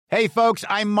Hey, folks,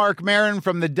 I'm Mark Maron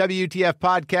from the WTF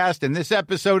Podcast, and this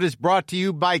episode is brought to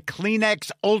you by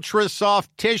Kleenex Ultra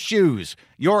Soft Tissues,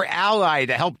 your ally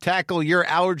to help tackle your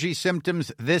allergy symptoms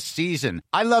this season.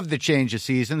 I love the change of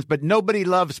seasons, but nobody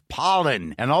loves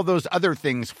pollen and all those other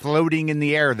things floating in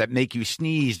the air that make you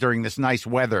sneeze during this nice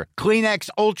weather. Kleenex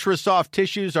Ultra Soft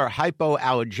Tissues are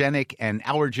hypoallergenic and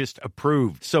allergist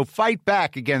approved, so fight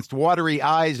back against watery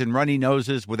eyes and runny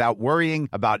noses without worrying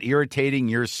about irritating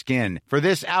your skin. For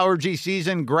this allergy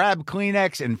season, grab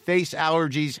Kleenex and face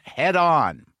allergies head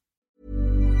on.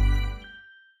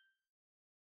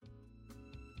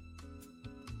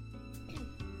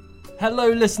 Hello,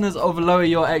 listeners of Lower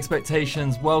Your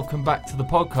Expectations. Welcome back to the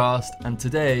podcast. And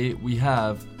today we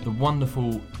have the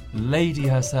wonderful lady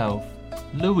herself,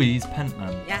 Louise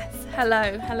Pentland. Yes,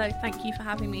 hello. Thank you for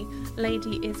having me.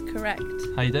 Lady is correct.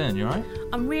 How you doing? You alright?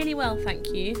 I'm really well, thank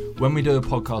you. When we do a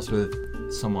podcast with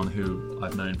someone who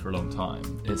I've known for a long time,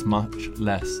 it's much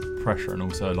less pressure and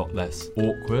also a lot less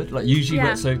awkward. Like usually,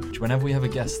 whenever we have a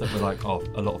guest that we're like, oh,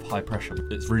 a lot of high pressure,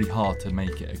 it's really hard to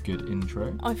make it a good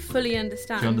intro. I fully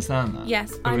understand. Do you understand that?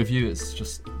 Yes. But with you,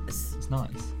 it's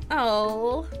nice.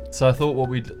 Oh. So I thought what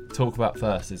we'd talk about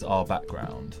first is our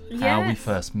background. Yes. How we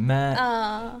first met.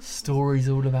 Stories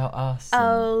all about us.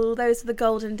 Oh, those are the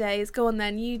golden days. Go on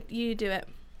then, you do it.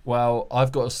 Well,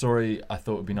 I've got a story I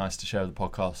thought would be nice to share with the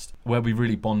podcast. Where we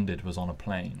really bonded was on a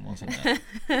plane, wasn't it?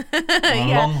 On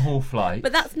a long-haul flight.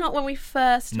 But that's not when we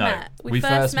first met. We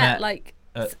first met like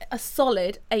a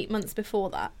solid 8 months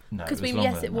before that. No, it was longer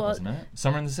than that, was. Wasn't it?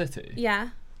 Summer in the City. Yeah.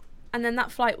 And then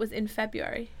that flight was in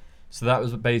February. So that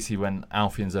was basically when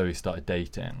Alfie and Zoe started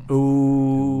dating.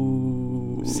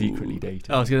 Ooh. Secretly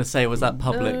dating. I was going to say, was that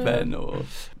public then? Or?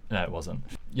 No, it wasn't.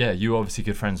 Yeah, you were obviously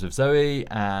good friends with Zoe,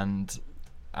 and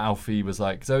Alfie was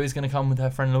like, Zoe's going to come with her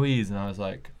friend Louise, and I was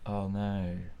like, oh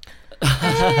no.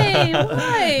 Hey,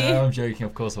 why? No, I'm joking,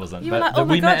 of course I wasn't. You were like, oh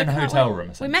my we God, met in a I can't hotel wait. room,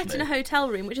 We essentially. met in a hotel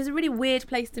room, which is a really weird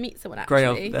place to meet someone, actually.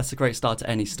 Great, that's a great start to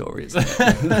any story, isn't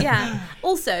it? Yeah.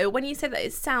 Also, when you say that,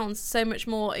 it sounds so much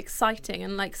more exciting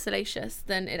and like salacious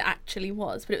than it actually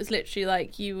was. But it was literally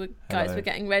like guys Hello. were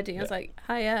getting ready. I was like,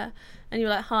 hiya. And you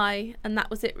were like, hi. And that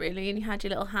was it, really. And you had your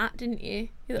little hat, didn't you?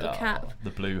 Your little cap. The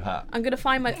blue hat. I'm going to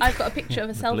find I've got a picture of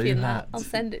a selfie blue in that. hat. I'll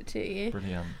send it to you.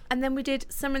 Brilliant. And then we did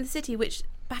Summer in the City, which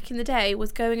back in the day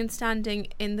was going and standing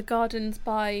in the gardens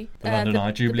by The London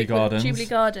Eye, Jubilee Gardens. Jubilee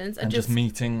Gardens. And just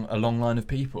meeting a long line of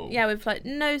people. Yeah, with like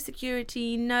no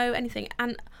security, no anything.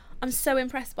 And I'm so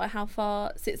impressed by how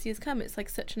far Sitsi has come. It's like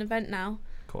such an event now.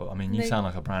 Cool. I mean, you sound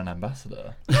like a brand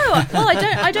ambassador. No, well,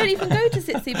 I don't even go to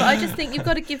Sitsi, but I just think you've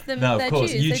got to give them No, their of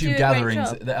course. dues. YouTube they do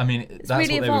gatherings. A great job. I mean, that's really what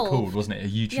they were evolved. called, wasn't it? A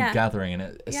YouTube gathering, and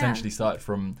it essentially started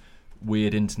from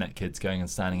weird internet kids going and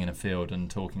standing in a field and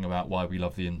talking about why we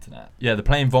love the internet. Yeah, the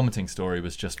plane vomiting story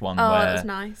was just one Oh, where that was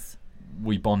nice.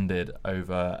 we bonded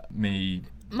over me.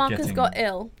 Marcus getting got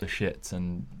ill. The shits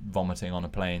and vomiting on a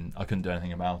plane. I couldn't do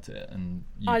anything about it, and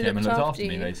you I came and looked looked after after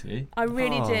me you. basically. I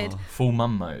really did. Full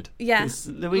mum mode. Yeah.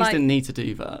 Louise didn't need to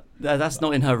do that. That's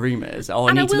not in her remit. Is it? Oh,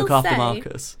 I And I need to look will after say-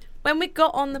 Marcus. When we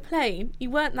got on the plane,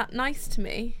 you weren't that nice to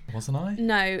me. Wasn't I?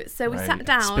 No, so we Right. sat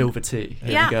down. Spill the tea.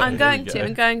 Here Yeah, we go. I'm going Here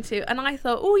we to. And I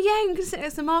thought, oh yeah, I'm going to sit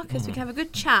next to Marcus. We can have a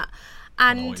good chat.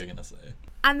 I know what And you're gonna say.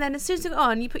 And then as soon as I got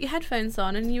on, you put your headphones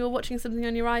on and you were watching something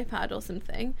on your iPad or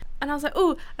something. And I was like,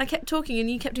 oh, and I kept talking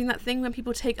and you kept doing that thing when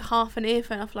people take half an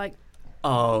earphone off, like,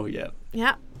 Oh, yeah.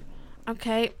 yeah,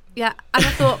 okay, yeah. And I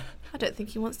thought, I don't think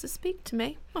he wants to speak to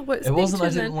me. I won't speak It wasn't to I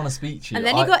him didn't then. want to speak to you. And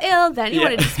then you got ill, then you Yeah.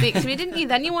 wanted to speak to me, didn't you?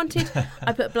 Then you wanted,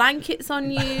 I put blankets on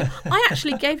you. I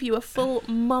actually gave you a full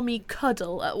mummy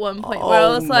cuddle at one point where I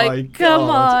Oh was my like, come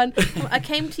on. God. I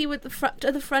came to you at the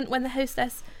front when the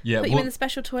hostess put you in the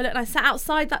special toilet, and I sat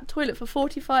outside that toilet for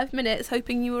 45 minutes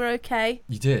hoping you were okay.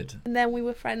 You did. And then we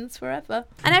were friends forever.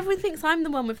 And everyone thinks I'm the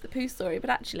one with the poo story, but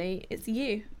actually it's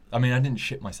you. I mean, I didn't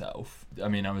shit myself. I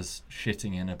mean, I was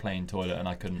shitting in a plane toilet and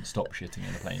I couldn't stop shitting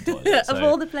in a plane toilet. So, Of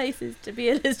all the places to be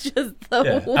in, it's just the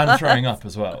yeah, worst. and throwing up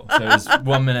as well. So it was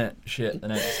 1 minute shit, the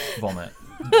next vomit.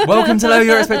 Welcome to Lower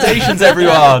Your Expectations,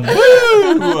 everyone.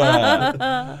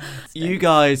 Woo! You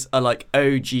guys are like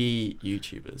OG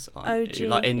YouTubers, aren't you? OG,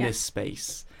 Like in yeah. this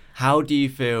space. How do you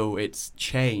feel it's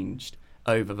changed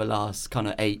over the last kind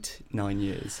of 8-9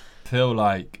 years? I feel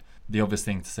like the obvious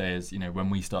thing to say is, you know, when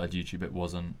we started YouTube, it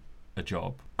wasn't a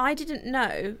job. I didn't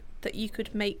know that you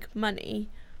could make money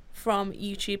from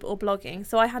YouTube or blogging.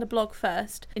 So I had a blog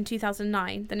first in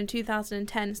 2009. Then in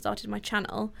 2010 started my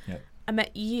channel. Yep. I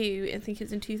met you, I think it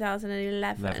was in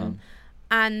 2011. 11.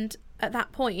 And at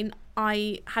that point,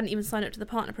 I hadn't even signed up to the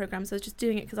partner program, so I was just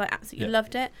doing it because I absolutely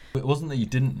loved it. It wasn't that you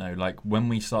didn't know. Like when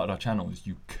we started our channels,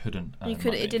 you couldn't. You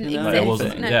could. Money. It didn't No, exist. It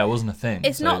wasn't. No. Yeah, it wasn't a thing.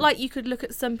 It's not like you could look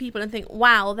at some people and think,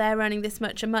 "Wow, they're earning this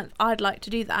much a month. I'd like to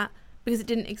do that," because it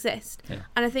didn't exist. Yeah.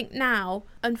 And I think now,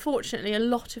 unfortunately, a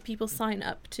lot of people sign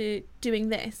up to doing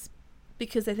this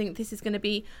because they think this is going to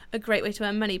be a great way to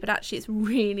earn money, but actually, it's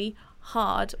really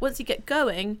hard. Once you get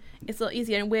going, it's a lot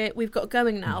easier, and we've got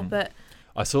going now, but.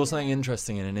 I saw something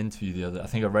interesting in an interview the other. I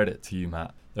think I read it to you,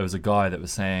 Matt. There was a guy that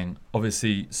was saying,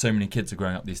 obviously, so many kids are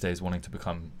growing up these days wanting to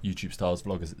become YouTube stars,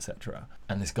 vloggers, etc.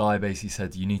 And this guy basically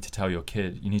said, you need to tell your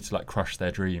kid, you need to like crush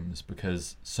their dreams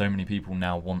because so many people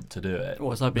now want to do it.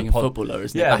 Well, it's like being a footballer,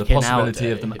 isn't it? Yeah, the Back in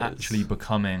possibility of them nowadays. actually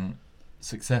becoming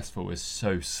successful is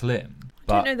so slim.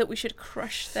 I don't know that we should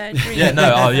crush their dreams.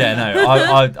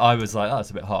 I was like, that's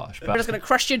a bit harsh. We're But just going to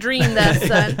crush your dream there,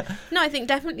 son. No, I think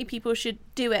definitely people should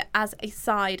do it as a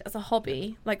side, as a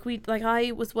hobby. Like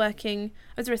I was a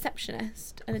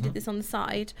receptionist and I did this on the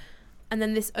side, and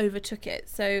then this overtook it.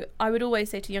 So I would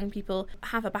always say to young people,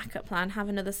 have a backup plan, have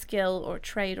another skill or a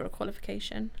trade or a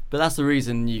qualification. But that's the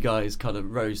reason you guys kind of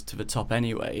rose to the top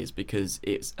anyway, is because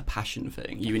it's a passion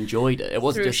thing. You enjoed it. It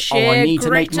wasn't Through just, sheer I need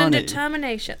to make grit and money.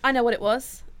 determination. I know what it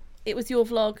was. It was your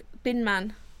vlog, Bin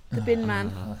Man. The Bin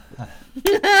Man.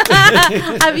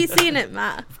 Have you seen it,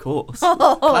 Matt? Of course.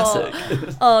 Oh.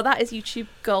 Classic. Oh, that is YouTube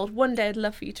gold. One day I'd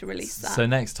love for you to release that. So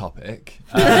next topic.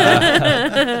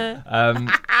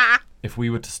 If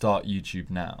we were to start YouTube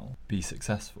now, be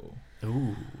successful.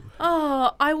 Ooh.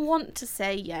 Oh, I want to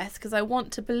say yes, because I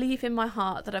want to believe in my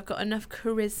heart that I've got enough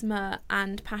charisma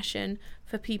and passion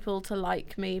for people to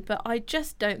like me, but I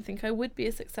just don't think I would be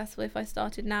as successful if I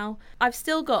started now. I've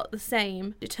still got the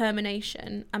same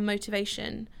determination and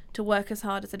motivation to work as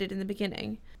hard as I did in the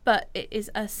beginning, but it is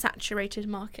a saturated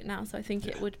market now, so I think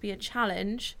it would be a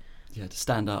challenge. Yeah, to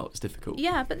stand out, it's difficult.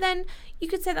 Yeah, but then you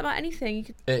could say that about anything. You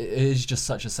could... It is just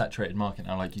such a saturated market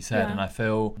now, like you said, Yeah. and I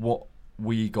feel what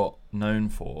we got known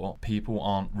for, people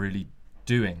aren't really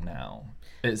doing now.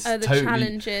 It's the totally,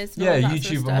 challenges and yeah, all that YouTube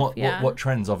sort of and stuff, yeah. what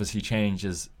trends obviously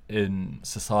changes in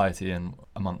society and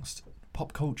amongst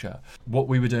pop culture. What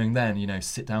we were doing then, you know,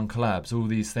 sit down collabs, all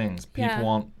these things, people Yeah.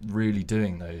 aren't really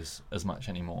doing those as much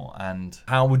anymore. And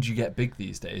how would you get big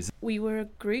these days? We were a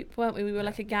group, weren't we? We were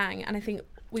like a gang, and I think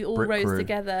we all Brick rose Crew.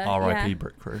 together. R.I.P. Yeah.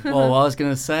 Brick Crew. Well, I was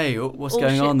going to say, what's All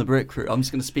going shit. on, the Brick Crew? I'm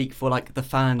just going to speak for like the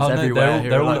fans Oh no, everywhere.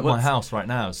 they're all like, at my what's- house right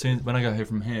now. As soon when I go home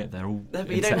from here, they're all. No, but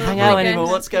you except don't for hang Brick. out We're anymore.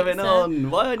 going What's to going pizza.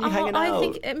 on? Why aren't you hanging out? I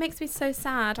think it makes me so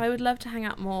sad. I would love to hang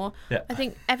out more. Yeah. I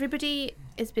think everybody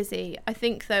is busy. I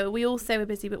think, though, we all say we're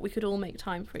busy, but we could all make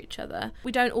time for each other.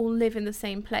 We don't all live in the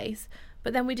same place,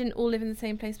 but then we didn't all live in the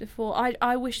same place before.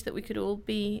 I wish that we could all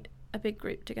be a big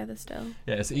group together still.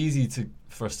 Yeah, it's easy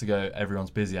for us to go, everyone's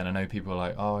busy, and I know people are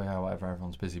like, oh yeah, whatever,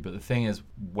 everyone's busy. But the thing is,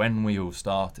 when we all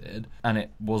started, and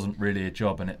it wasn't really a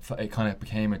job, and it kind of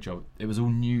became a job, it was all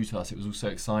new to us, it was all so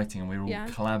exciting, and we were all Yeah.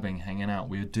 collabing, hanging out,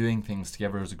 we were doing things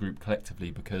together as a group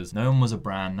collectively, because no one was a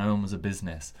brand, no one was a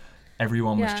business.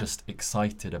 Everyone was Yeah. just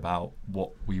excited about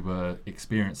what we were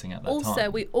experiencing at that time. Also,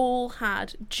 we all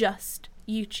had just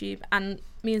YouTube, and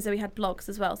me and Zoe had blogs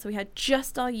as well. So we had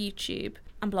just our YouTube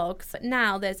and blogs. But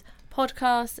now there's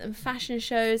podcasts and fashion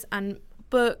shows and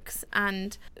books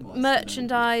and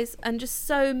merchandise and just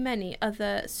so many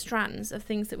other strands of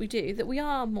things that we do that we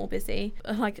are more busy.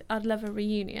 Like, I'd love a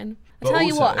reunion. I But tell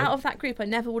you what, also- out of that group, I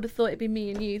never would have thought it'd be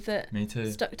me and you that Me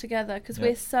too. stuck together, because Yeah.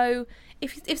 we're so...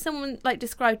 If someone like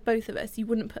described both of us, you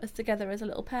wouldn't put us together as a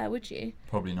little pair, would you?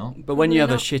 Probably not. But when you have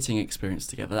Probably a not. shitting experience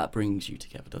together, that brings you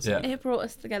together, doesn't Yeah. it? It brought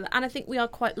us together, and I think we are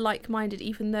quite like-minded,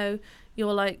 even though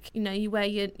you're like, you know, you wear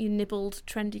your nibbled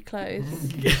trendy clothes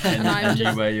And, I'm and you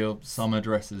just- wear your summer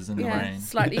dresses in the yeah, rain.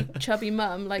 slightly chubby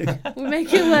mum. Like, we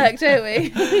make it work, don't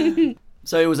we?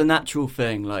 So it was a natural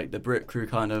thing, like the Brick Crew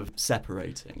kind of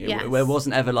separating. Yes. There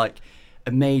wasn't ever like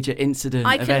a major incident.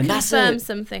 I can event. That's confirm it.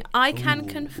 something. I can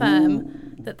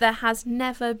confirm that there has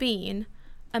never been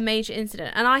a major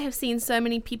incident, and I have seen so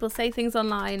many people say things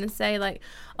online and say like,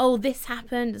 oh, this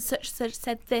happened and such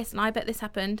said this, and I bet this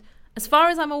happened. As far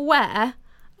as I'm aware,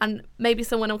 and maybe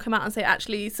someone will come out and say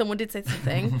actually someone did say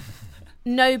something,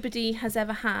 nobody has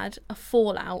ever had a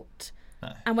fallout.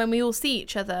 No. And when we all see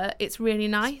each other, it's really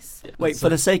nice. Wait, for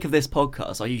the sake of this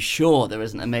podcast, are you sure there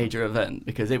isn't a major event?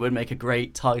 Because it would make a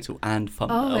great title and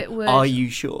thumbnail. Oh, it would. Are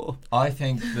you sure? I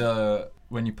think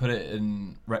when you put it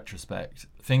in retrospect,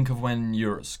 think of when you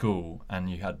were at school and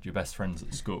you had your best friends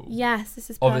at school. Yes,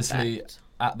 this is perfect. Obviously,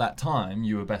 at that time,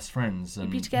 you were best friends, and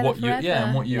be together what forever,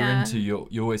 and what you're yeah. into, you're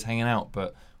always hanging out.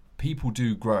 But people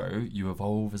do grow, you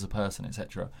evolve as a person,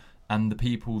 etc. And the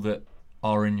people that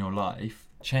are in your life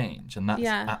change, and that's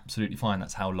absolutely fine.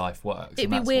 That's how life works. It'd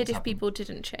be weird if people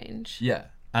didn't change. Yeah.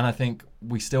 And I think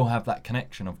we still have that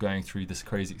connection of going through this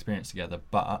crazy experience together,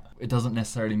 but it doesn't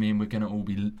necessarily mean we're going to all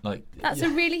be like... That's a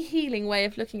really healing way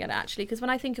of looking at it, actually, because when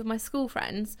I think of my school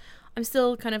friends, I'm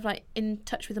still kind of like in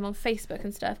touch with them on Facebook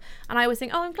and stuff, and I always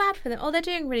think, oh, I'm glad for them, oh, they're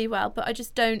doing really well, but I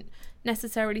just don't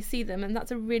necessarily see them, and that's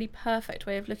a really perfect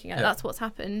way of looking at it. That's what's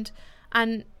happened,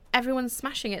 and everyone's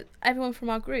smashing it. Everyone from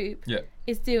our group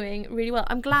is doing really well.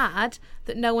 I'm glad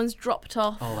that no one's dropped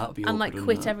off and like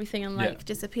quit everything and like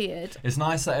disappeared. It's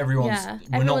nice that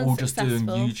we're not all just doing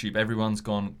YouTube. Everyone's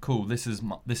gone, cool, this is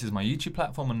my YouTube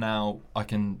platform, and now I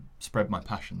can spread my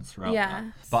passions throughout that.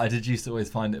 But I did used to always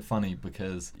find it funny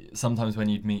because sometimes when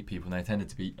you'd meet people and they tended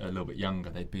to be a little bit younger,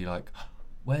 they'd be like,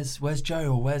 where's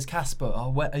Joe, or where's Casper,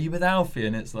 or are you with Alfie?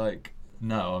 And it's like,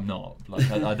 no, I'm not.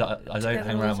 Like, I don't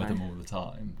hang around with them all the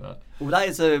time. But that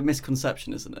is a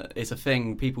misconception, isn't it? It's a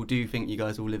thing. People do think you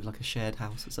guys all live like a shared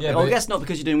house or something. Yeah, I guess not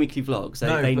because you're doing weekly vlogs.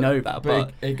 They know that.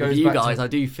 But it goes with you back guys, to, I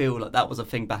do feel like that was a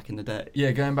thing back in the day. Yeah,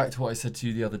 going back to what I said to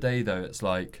you the other day, though, it's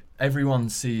like everyone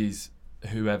sees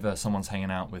whoever someone's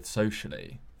hanging out with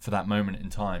socially for that moment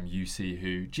in time. You see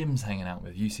who Jim's hanging out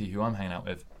with. You see who I'm hanging out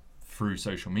with through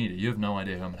social media. You have no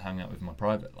idea who I'm hanging out with in my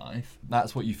private life.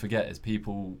 That's what you forget, is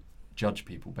people judge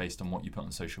people based on what you put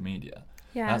on social media.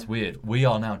 Yeah. That's weird. We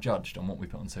are now judged on what we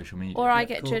put on social media. Or I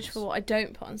get judged for what I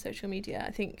don't put on social media.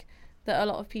 I think that a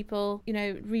lot of people,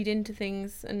 read into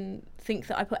things and think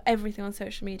that I put everything on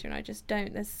social media, and I just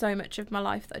don't. There's so much of my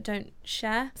life that I don't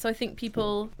share. So I think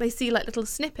people, they see like little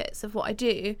snippets of what I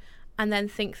do and then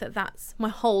think that that's my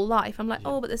whole life. I'm like,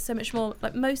 oh, but there's so much more.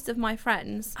 Like, most of my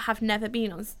friends have never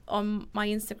been on my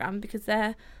Instagram because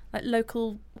they're like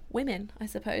local women, I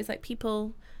suppose, like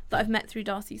people that I've met through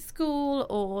Darcy's school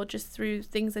or just through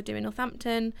things I do in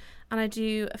Northampton. And I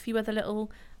do a few other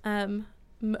little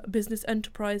business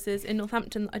enterprises in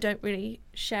Northampton that I don't really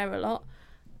share a lot.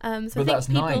 So but that's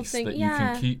nice that you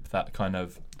can keep that kind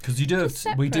of, because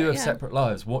we do have separate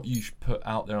lives. What you put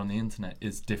out there on the internet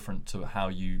is different to how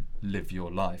you live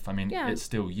your life. I mean, it's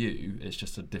still you, it's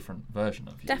just a different version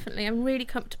of you. Definitely. I'm really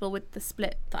comfortable with the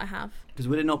split that I have. Because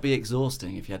would it not be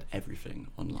exhausting if you had everything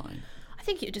online? I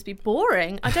think it would just be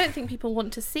boring. I don't think people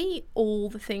want to see all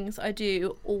the things I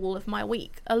do all of my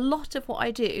week. A lot of what I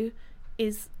do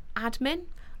is admin,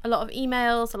 a lot of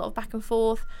emails, a lot of back and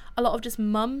forth, a lot of just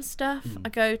mum stuff. I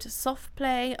go to soft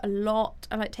play a lot.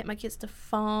 I like take my kids to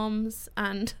farms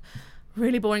and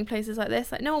really boring places like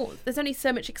this. Like, no, there's only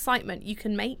so much excitement you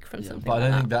can make from something. But I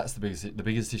don't think that's the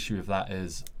biggest issue of that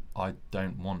is I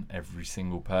don't want every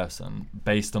single person,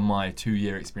 based on my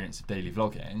 2-year experience of daily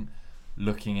vlogging,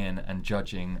 looking in and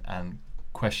judging and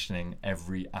questioning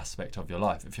every aspect of your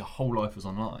life. If your whole life was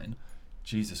online,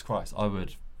 Jesus Christ, I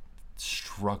would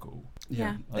struggle.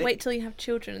 Yeah. Wait till you have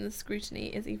children and the scrutiny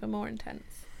is even more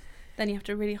intense. Then you have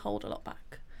to really hold a lot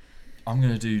back. I'm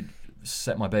going to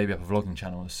set my baby up a vlogging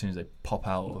channel as soon as they pop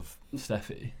out of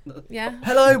Steffi. Yeah.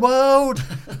 Hello world!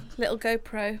 Little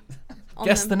GoPro.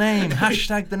 Guess the name.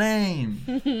 Hashtag the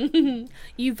name.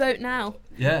 You vote now.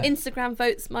 Yeah. Instagram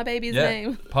votes my baby's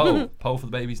name. Poll for the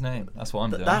baby's name. That's what I'm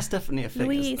doing. That's definitely a thing.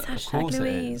 Louise. Hashtag of course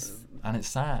Louise. It is. And it's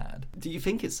sad. Do you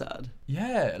think it's sad?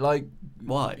 Yeah, like...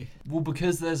 Why? Well,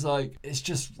 because there's like... It's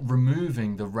just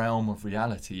removing the realm of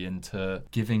reality into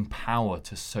giving power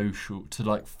to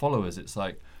like followers. It's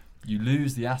like you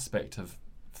lose the aspect of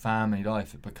family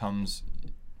life. It becomes...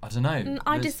 I don't know.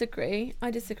 I disagree.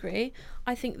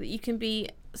 I think that you can be...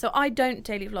 So I don't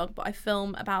daily vlog, but I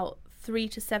film about 3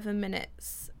 to 7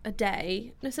 minutes a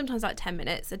day. No, sometimes like 10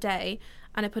 minutes a day.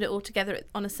 And I put it all together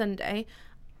on a Sunday.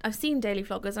 I've seen daily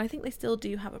vloggers, and I think they still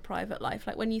do have a private life.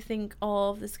 Like, when you think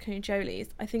of the Sakuna Jolies,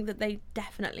 I think that they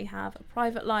definitely have a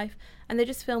private life, and they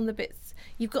just film the bits.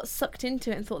 You've got sucked into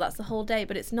it and thought that's the whole day,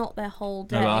 but it's not their whole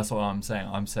day. No, that's what I'm saying.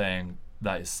 I'm saying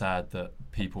that it's sad that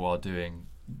people are doing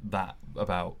that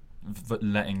about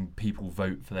letting people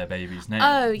vote for their baby's name.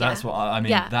 Oh, yeah. That's what I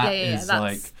mean.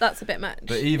 That's a bit much.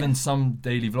 But even some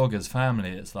daily vloggers'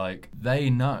 family, it's like they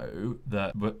know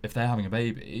that if they're having a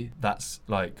baby, that's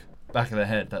like back of their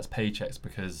head, that's paychecks,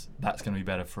 because that's going to be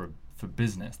better for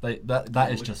business. That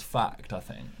is just fact, I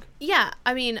think. Yeah,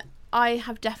 I mean, I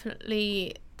have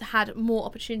definitely had more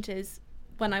opportunities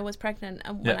when I was pregnant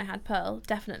and when I had Pearl,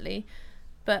 definitely.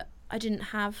 But I didn't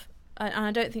have, and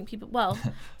I don't think people, well,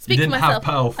 speak for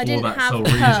myself, I didn't have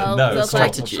Pearl. No, I was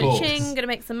like, ching, gonna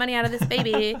make some money out of this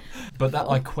baby. But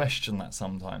I question that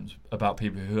sometimes about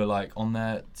people who are like on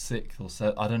their 6th or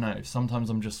 7th. I don't know. Sometimes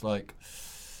I'm just like,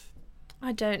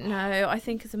 I don't know. I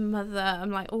think as a mother,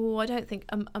 I'm like, oh, I don't think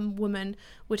a woman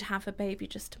would have a baby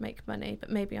just to make money, but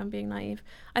maybe I'm being naive.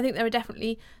 I think there are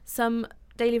definitely some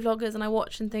daily vloggers, and I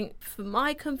watch and think, for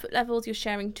my comfort levels, you're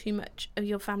sharing too much of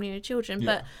your family and your children.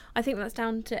 But I think that's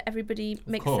down to everybody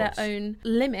makes their own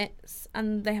limits,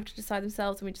 and they have to decide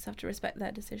themselves, and we just have to respect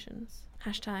their decisions.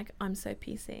 Hashtag I'm so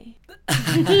PC.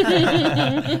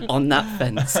 On that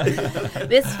fence.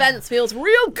 This fence feels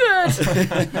real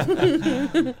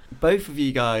good. Both of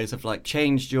you guys have like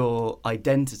changed your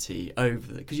identity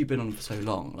over because you've been on for so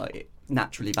long. Like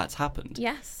naturally, that's happened.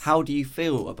 Yes. How do you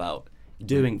feel about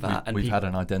doing that? We've had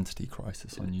an identity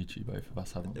crisis on YouTube, both of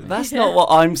us, haven't we? That's not what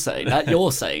I'm saying.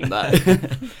 You're saying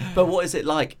that. But what is it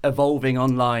like evolving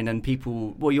online and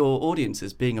people, well, your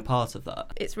audiences being a part of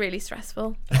that? It's really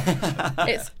stressful.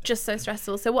 It's just so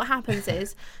stressful. So what happens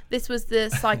is, this was the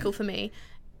cycle for me.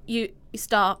 You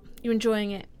start, you're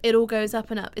enjoying it. It all goes up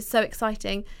and up. It's so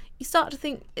exciting. You start to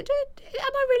think, am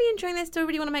I really enjoying this? Do I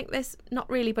really want to make this? Not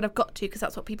really, but I've got to, because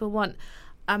that's what people want.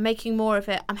 I'm making more of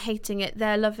it. I'm hating it.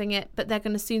 They're loving it, but they're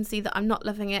going to soon see that I'm not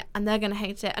loving it, and they're going to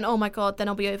hate it. And oh my God, then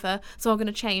I'll be over. So I'm going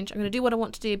to change. I'm going to do what I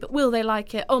want to do, but will they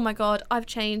like it? Oh my God, I've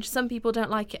changed. Some people don't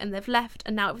like it and they've left,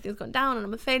 and now everything's gone down and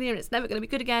I'm a failure and it's never going to be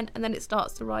good again. And then it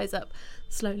starts to rise up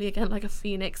slowly again like a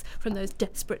phoenix from those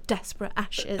desperate, desperate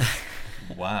ashes.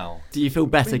 Wow. Do you feel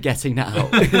better getting that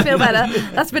out? I feel better.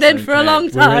 That's been in for a long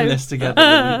time. We're in this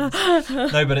together.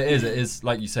 No, but it is,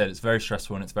 like you said, it's very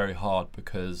stressful and it's very hard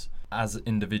because as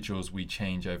individuals we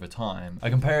change over time. I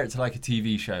compare it to like a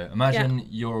TV show. Imagine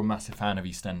you're a massive fan of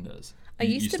EastEnders. I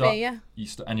used to be, yeah.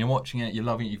 And you're watching it, you're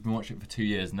loving it, you've been watching it for 2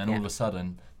 years, and then all of a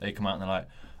sudden they come out and they're like,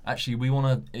 actually, we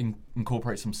want to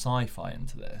incorporate some sci-fi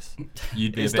into this.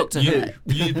 You'd be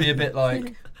you'd be a bit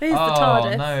like,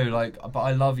 oh no, like, but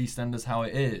I love EastEnders how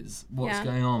it is. What's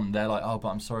going on? They're like, oh, but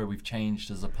I'm sorry, we've changed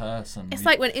as a person. It's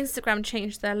like when Instagram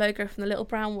changed their logo from the little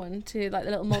brown one to like the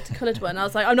little multicoloured one. I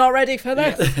was like, I'm not ready for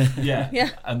this.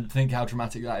 Yeah. And think how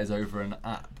dramatic that is over an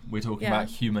app. We're talking about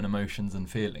human emotions and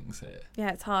feelings here. Yeah,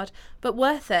 it's hard, but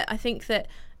worth it. I think that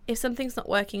if something's not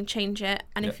working, change it.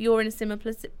 And if you're in a similar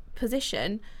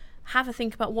position, have a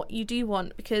think about what you do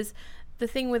want, because the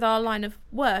thing with our line of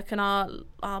work and our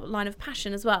line of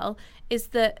passion as well is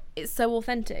that it's so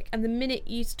authentic, and the minute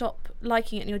you stop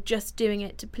liking it and you're just doing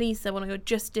it to please someone, or you're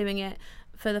just doing it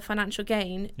for the financial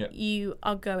gain, you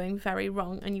are going very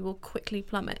wrong and you will quickly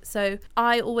plummet. So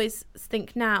I always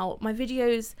think now my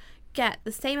videos get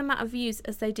the same amount of views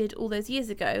as they did all those years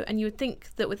ago, and you would think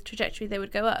that with trajectory they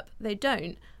would go up. They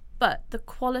don't, but the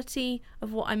quality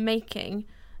of what I'm making,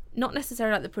 not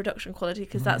necessarily like the production quality,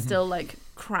 because that's still like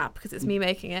crap because it's me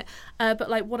making it, but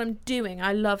like what I'm doing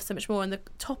I love so much more, and the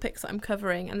topics that I'm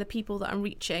covering and the people that I'm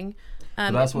reaching,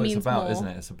 but that's what it's about, isn't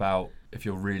it? It's about if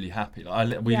you're really happy.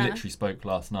 We literally spoke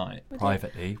last night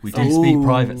privately. We do speak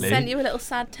privately. Sent you a little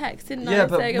sad text, didn't I?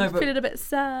 Saying I'm feeling a bit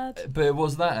sad. But it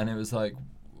was that, and it was like,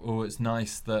 oh, it's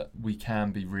nice that we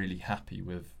can be really happy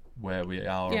with where we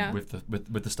are and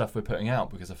with the stuff we're putting out,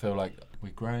 because I feel like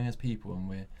we're growing as people and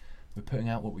we're putting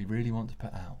out what we really want to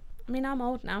put out. I mean, I'm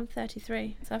old now. I'm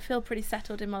 33, so I feel pretty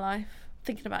settled in my life.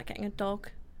 Thinking about getting a dog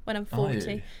when I'm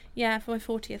 40. Yeah, for my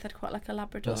 40th, I'd quite like a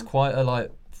Labrador. That's quite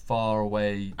a far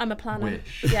away. I'm a planner.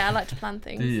 Wish. Yeah, I like to plan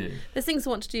things. Do you? There's things I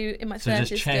want to do in my 30s. So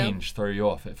just change throw you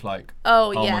off. If like,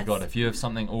 oh yes. My God, if you have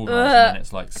something organised and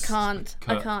it's like,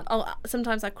 I can't. Oh,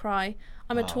 sometimes I cry.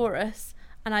 I'm a Taurus,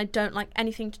 and I don't like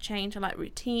anything to change. I like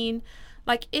routine.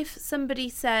 Like if somebody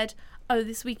said, oh,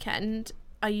 this weekend,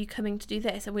 are you coming to do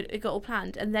this? And we got all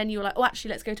planned. And then you were like, oh, actually,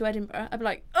 let's go to Edinburgh. I'd be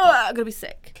like, oh, I'm going to be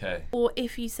sick. Okay. Or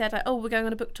if you said, like, oh, we're going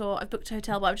on a book tour. I've booked a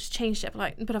hotel, but I've just changed it.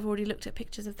 But I've already looked at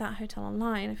pictures of that hotel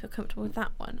online. I feel comfortable with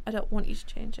that one. I don't want you to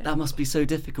change it. That must be so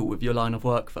difficult with your line of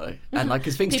work, though. And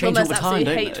because things change all the time,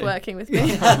 don't they? People must absolutely hate working with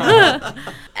me.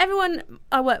 Everyone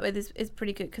I work with is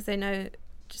pretty good because they know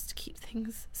just to keep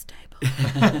things stable.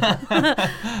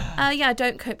 I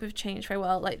don't cope with change very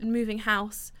well. Like moving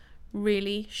house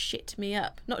really shit me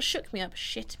up. Not shook me up,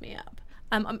 shit me up.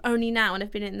 I'm only now, and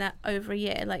I've been in there over a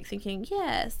year, like thinking,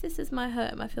 yes, this is my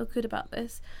home. I feel good about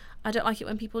this. I don't like it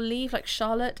when people leave. Like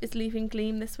Charlotte is leaving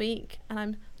Gleam this week, and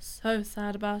I'm so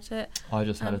sad about it. I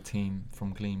just had a team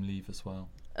from Gleam leave as well.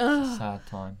 It's a sad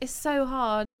time. It's so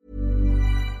hard.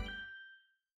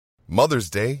 Mother's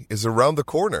Day is around the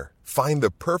corner. Find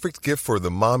the perfect gift for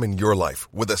the mom in your life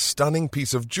with a stunning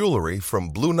piece of jewelry from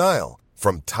Blue Nile.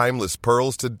 From timeless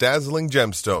pearls to dazzling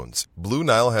gemstones, Blue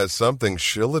Nile has something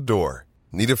she'll adore.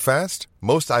 Need it fast?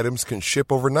 Most items can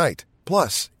ship overnight.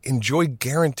 Plus, enjoy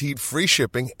guaranteed free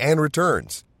shipping and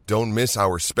returns. Don't miss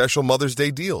our special Mother's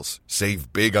Day deals.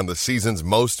 Save big on the season's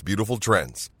most beautiful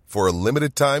trends. For a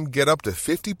limited time, get up to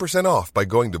 50% off by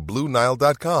going to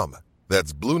BlueNile.com.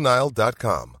 That's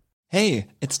BlueNile.com. Hey,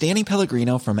 it's Danny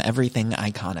Pellegrino from Everything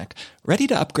Iconic. Ready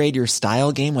to upgrade your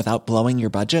style game without blowing your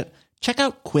budget? Check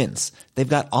out Quince. They've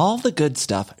got all the good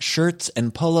stuff, shirts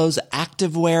and polos,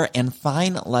 activewear, and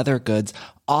fine leather goods,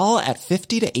 all at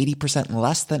 50 to 80%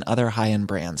 less than other high-end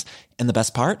brands. And the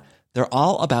best part? They're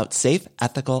all about safe,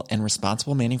 ethical, and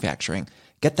responsible manufacturing.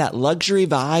 Get that luxury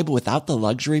vibe without the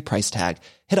luxury price tag.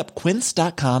 Hit up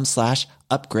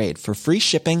quince.com/upgrade for free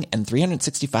shipping and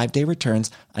 365-day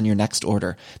returns on your next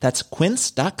order. That's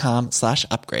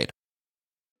quince.com/upgrade.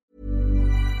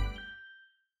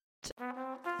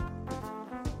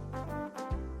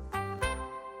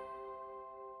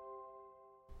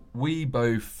 We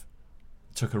both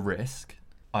took a risk,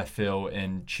 I feel,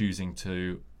 in choosing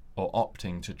to or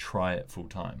opting to try it full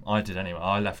time. I did anyway.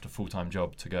 I left a full-time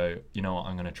job to go, you know what,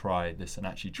 I'm going to try this and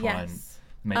actually try and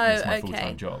make this my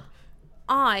full-time job.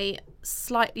 I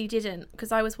slightly didn't,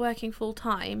 because I was working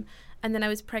full-time and then I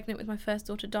was pregnant with my first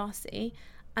daughter, Darcy,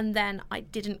 and then I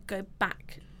didn't go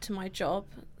back to my job.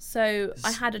 So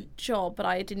I had a job, but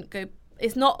I didn't go.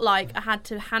 It's not like I had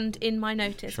to hand in my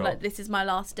notice, like this is my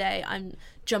last day, I'm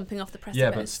jumping off the precipice.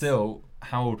 Yeah, but still,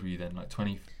 how old were you then? Like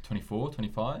 20, 24,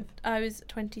 25? I was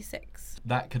 26.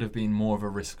 That could have been more of a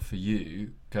risk for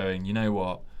you, going, you know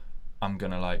what, I'm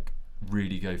going to like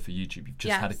really go for YouTube. You've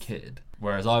just had a kid.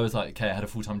 Whereas I was like, okay, I had a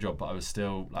full-time job, but I was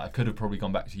still, like, I could have probably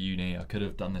gone back to uni, I could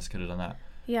have done this, could have done that.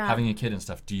 Yeah. Having a kid and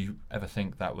stuff, do you ever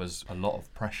think that was a lot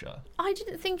of pressure? I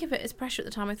didn't think of it as pressure at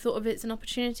the time. I thought of it as an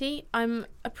opportunity. I'm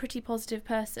a pretty positive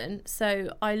person,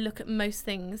 so I look at most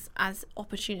things as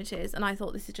opportunities, and I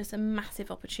thought this is just a massive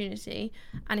opportunity.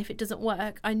 And if it doesn't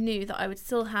work, I knew that I would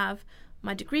still have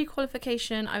my degree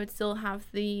qualification, I would still have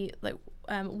the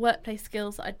workplace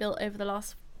skills that I'd built over the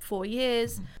last 4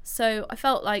 years. Mm-hmm. So I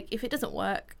felt like if it doesn't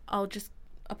work, I'll just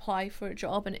apply for a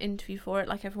job and interview for it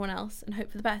like everyone else and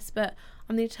hope for the best. But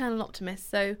I'm the eternal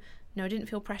optimist, so no, I didn't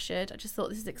feel pressured. I just thought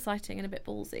this is exciting and a bit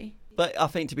ballsy. But I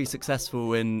think to be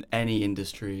successful in any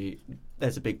industry,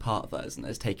 there's a big part of that, isn't there?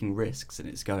 It's taking risks and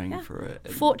it's going for it.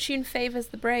 And fortune favours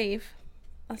the brave.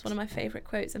 That's one of my favourite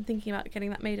quotes. I'm thinking about getting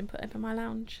that made and put up in my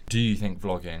lounge. Do you think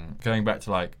vlogging, going back to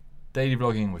like daily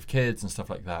vlogging with kids and stuff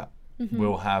like that,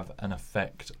 will have an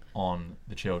effect on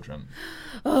the children?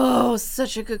 Oh,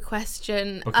 such a good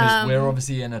question. Because we're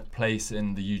obviously in a place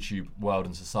in the YouTube world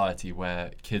and society where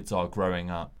kids are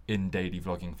growing up in daily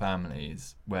vlogging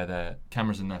families where there are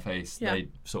cameras in their face, they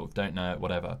sort of don't know it,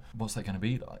 whatever. What's that going to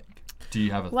be like? Do you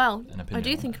have an opinion? I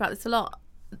do think about this a lot.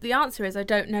 The answer is I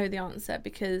don't know the answer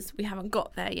because we haven't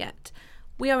got there yet.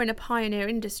 We are in a pioneer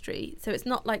industry, so it's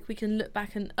not like we can look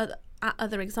back and at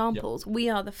other examples. We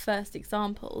are the first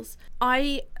examples.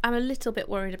 I am a little bit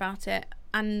worried about it,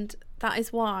 and that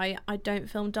is why I don't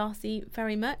film Darcy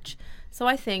very much. So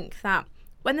I think that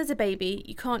when there's a baby,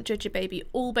 you can't judge a baby.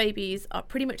 All babies are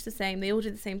pretty much the same. They all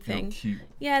do the same thing. Cute,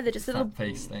 they're just little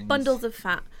bundles of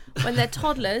fat. When they're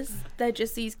toddlers, they're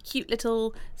just these cute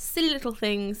little, silly little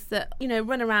things that,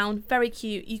 run around, very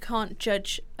cute. You can't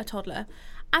judge a toddler.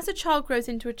 As a child grows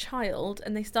into a child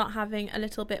and they start having a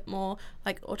little bit more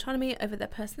like autonomy over their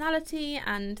personality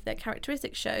and their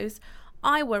characteristic shows,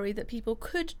 I worry that people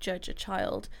could judge a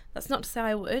child. That's not to say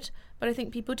I would, but I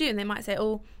think people do. And they might say,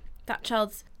 oh, that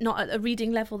child's not at a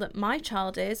reading level that my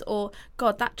child is, or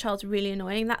God, that child's really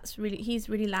annoying. He's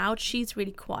really loud. She's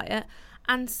really quiet.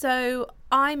 And so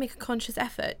I make a conscious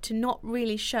effort to not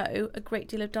really show a great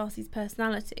deal of Darcy's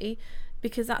personality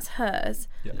because that's hers.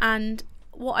 Yeah. And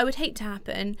what I would hate to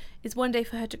happen is one day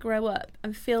for her to grow up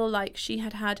and feel like she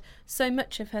had had so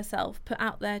much of herself put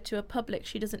out there to a public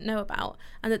she doesn't know about,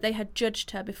 and that they had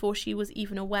judged her before she was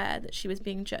even aware that she was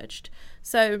being judged.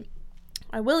 So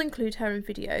I will include her in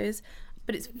videos,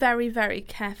 but it's very, very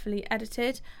carefully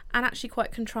edited and actually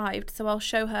quite contrived. So I'll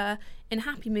show her in a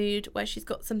happy mood where she's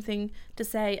got something to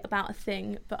say about a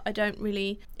thing, but I don't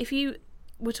really... If you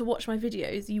were to watch my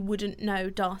videos, you wouldn't know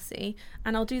Darcy,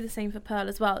 and I'll do the same for Pearl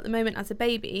as well. At the moment, as a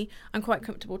baby, I'm quite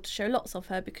comfortable to show lots of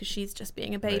her because she's just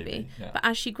being a baby. But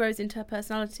as she grows into her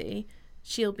personality,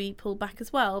 she'll be pulled back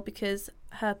as well because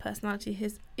her personality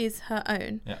is her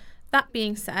own. That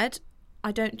being said,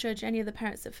 I don't judge any of the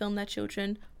parents that film their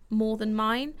children more than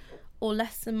mine or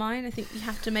less than mine. I think you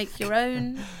have to make your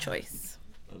own choice.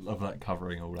 I love that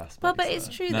covering all aspects. Well, but it's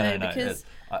true because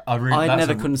I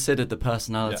never considered the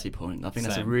personality point. I think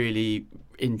that's a really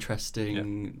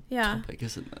interesting topic,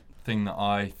 isn't it? Thing that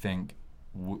I think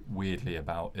weirdly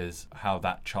about is how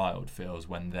that child feels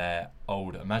when they're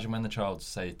older. Imagine when the child's,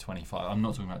 say, 25. I'm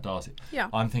not talking about Darcy.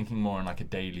 I'm thinking more in like a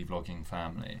daily vlogging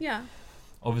family.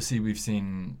 Obviously, we've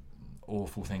seen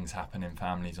awful things happen in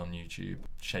families on YouTube,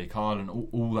 Sheikh Island,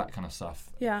 all that kind of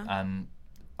stuff. Yeah. And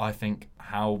I think,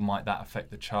 how might that affect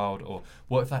the child? Or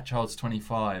what if that child's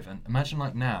 25? And imagine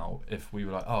like now, if we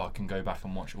were like, oh, I can go back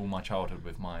and watch all my childhood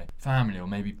with my family, or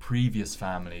maybe previous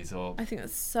families. Or I think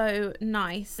that's so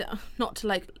nice. Not to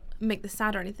like make this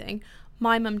sad or anything.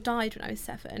 My mum died when I was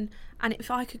 7, and if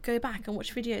I could go back and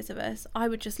watch videos of us, I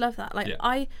would just love that. Like, Yeah.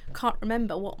 I can't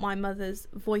remember what my mother's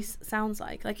voice sounds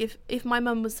like. Like, if my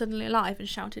mum was suddenly alive and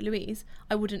shouted Louise,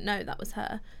 I wouldn't know that was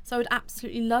her. So I would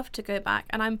absolutely love to go back,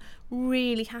 and I'm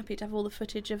really happy to have all the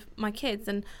footage of my kids.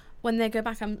 And when they go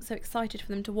back, I'm so excited for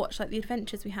them to watch like the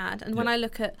adventures we had. And when I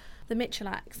look at the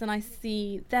Mitchellacks and I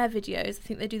see their videos, I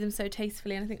think they do them so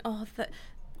tastefully, and I think, oh, that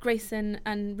Grayson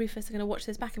and Rufus are going to watch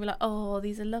this back and be like, oh,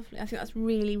 these are lovely. I think that's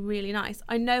really, really nice.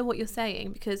 I know what you're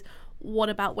saying, because what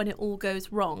about when it all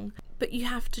goes wrong? But you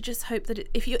have to just hope that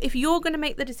if you're going to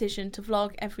make the decision to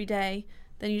vlog every day,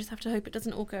 then you just have to hope it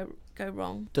doesn't all go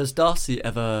wrong. Does Darcy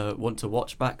ever want to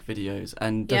watch back videos?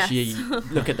 And does she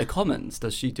look at the comments?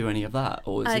 Does she do any of that?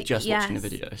 Or is it just watching the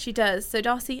video? She does. So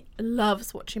Darcy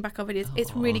loves watching back our videos.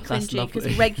 It's really that's cringy because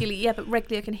lovely. regularly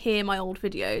I can hear my old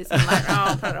videos. And I'm like, oh,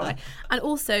 I'll put it away. And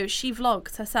also, she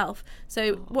vlogs herself.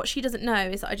 So what she doesn't know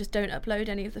is that I just don't upload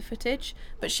any of the footage.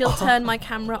 But she'll turn my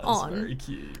camera on. Very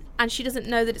cute. And she doesn't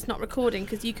know that it's not recording,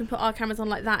 because you can put our cameras on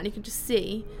like that and you can just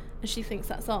see, and she thinks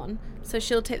that's on. So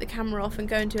she'll take the camera off and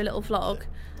go and do a little vlog.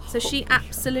 So she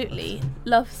absolutely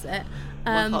loves it.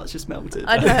 My heart's just melted.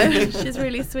 I know, she's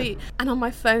really sweet. And on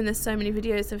my phone there's so many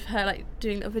videos of her like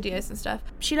doing little videos and stuff.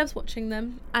 She loves watching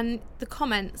them, and the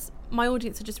comments, my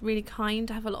audience are just really kind.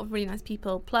 I have a lot of really nice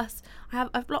people. Plus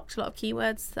I've blocked a lot of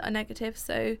keywords that are negative,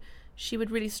 so she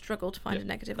would really struggle to find a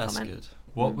negative That's comment. good.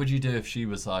 What would you do if she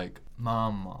was like,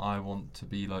 Mum, I want to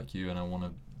be like you and I want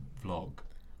to vlog?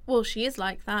 Well, she is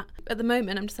like that. At the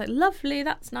moment, I'm just like, lovely,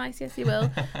 that's nice, yes, you will.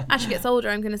 As she gets older,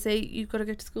 I'm going to say, you've got to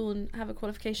go to school and have a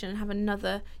qualification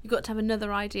and you've got to have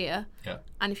another idea. Yeah.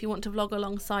 And if you want to vlog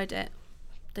alongside it,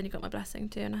 then you've got my blessing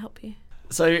too, and I help you.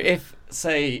 So if,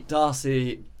 say,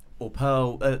 Darcy or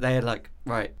Pearl, they're like,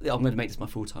 right, I'm going to make this my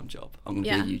full-time job. I'm going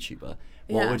to be a YouTuber.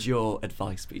 What would your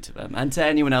advice be to them? And to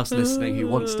anyone else listening who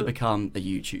wants to become a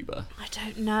YouTuber? I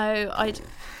don't know.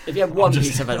 If you have one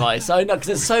piece of advice, I know, because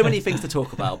there's so many things to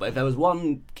talk about, but if there was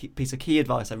one piece of key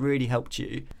advice that really helped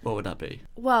you, what would that be?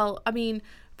 Well, I mean,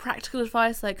 practical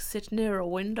advice like sit near a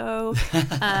window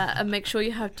and make sure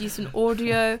you have decent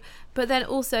audio. But then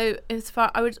also,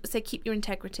 I would say keep your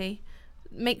integrity.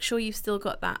 Make sure you've still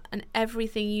got that. And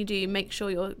everything you do, make sure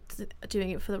you're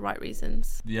doing it for the right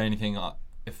reasons. The only thing,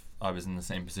 if I was in the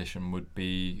same position, would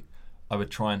be I would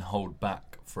try and hold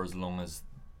back for as long as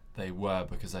they were,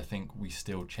 because I think we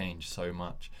still change so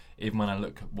much. Even when I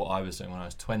look at what I was doing when I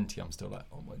was 20, I'm still like,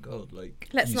 oh my God, like...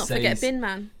 Let's not forget Bin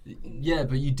Man. Yeah,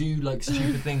 but you do like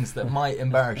stupid things that might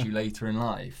embarrass you later in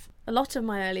life. A lot of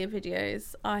my earlier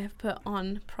videos I have put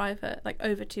on private, like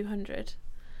over 200.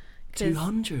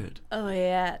 200? Oh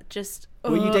yeah, just...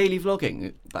 Were you daily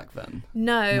vlogging back then?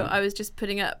 No, I was just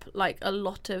putting up like a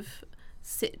lot of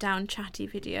sit-down chatty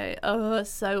video. Oh,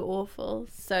 so awful.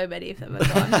 So many of them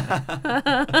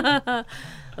are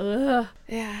gone.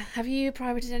 Yeah. Have you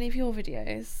privated any of your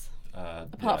videos?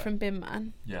 Apart from Bin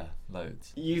Man? Yeah,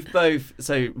 loads. You've both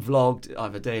vlogged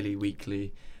either daily,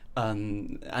 weekly,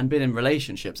 and been in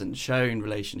relationships and shown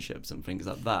relationships and things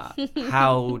like that.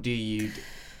 How do you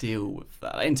deal with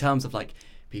that in terms of like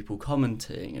people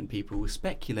commenting and people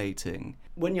speculating?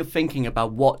 When you're thinking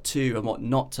about what to and what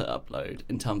not to upload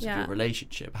in terms of your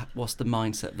relationship, what's the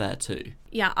mindset there too?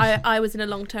 Yeah, I was in a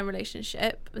long-term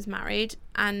relationship, was married,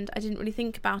 and I didn't really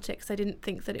think about it because I didn't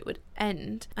think that it would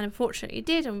end. And unfortunately it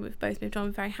did, and we've both moved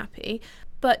on, very happy.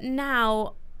 But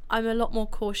now I'm a lot more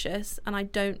cautious and I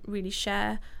don't really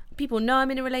share. People know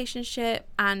I'm in a relationship,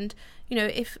 and you know,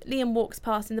 if Liam walks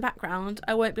past in the background,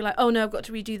 I won't be like, oh no, I've got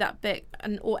to redo that bit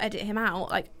or edit him out.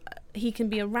 Like, he can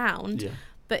be around,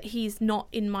 but he's not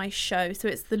in my show. So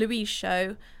it's the Louise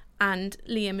show, and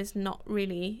Liam is not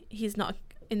really, he's not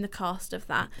in the cast of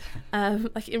that.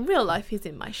 Like in real life, he's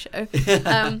in my show.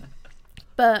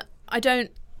 But I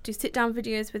don't do sit down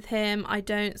videos with him. I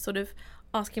don't sort of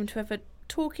ask him to ever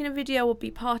talk in a video or be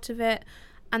part of it.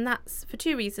 And that's for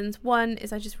two reasons. One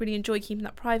is I just really enjoy keeping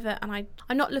that private, and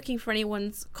I'm not looking for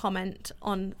anyone's comment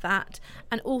on that.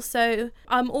 And also,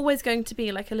 I'm always going to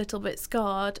be like a little bit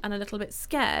scarred and a little bit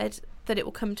scared that it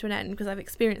will come to an end, because I've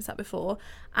experienced that before.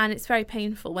 And it's very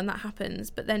painful when that happens.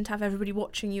 But then to have everybody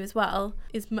watching you as well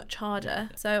is much harder.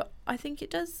 So I think it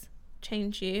does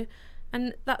change you.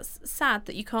 And that's sad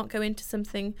that you can't go into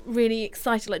something really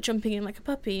excited, like jumping in like a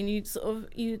puppy, and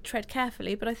you tread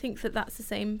carefully. But I think that that's the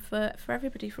same for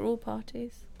everybody, for all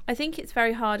parties. I think it's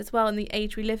very hard as well in the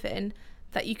age we live in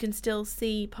that you can still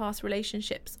see past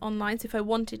relationships online. So if I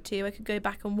wanted to, I could go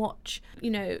back and watch,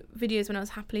 videos when I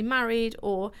was happily married,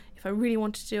 or if I really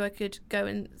wanted to, I could go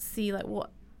and see like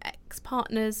what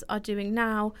ex-partners are doing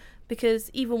now, because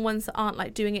even ones that aren't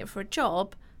like doing it for a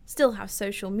job still have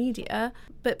social media.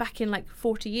 But back in like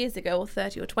 40 years ago, or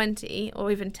 30 or 20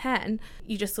 or even 10,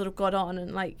 you just sort of got on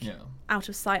and out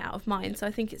of sight, out of mind. So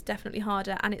I think it's definitely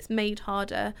harder, and it's made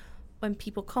harder when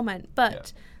people comment.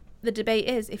 But the debate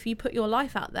is, if you put your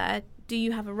life out there, do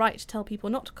you have a right to tell people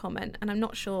not to comment? And I'm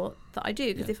not sure that I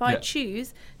do, because if I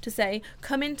choose to say,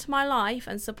 come into my life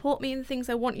and support me in the things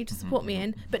I want you to support me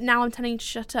in, but now I'm telling you to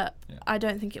shut up, I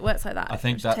don't think it works like that. I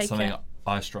think that's something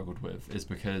I struggled with, is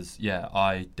because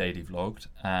I daily vlogged,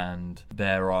 and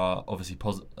there are obviously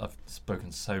I've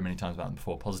spoken so many times about them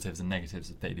before, positives and negatives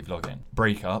of daily vlogging.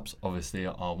 Breakups obviously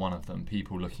are one of them,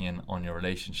 people looking in on your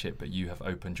relationship, but you have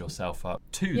opened yourself up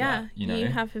to that, you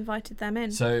have invited them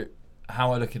in. So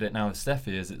how I look at it now with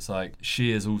Steffi is, it's like,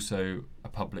 she is also a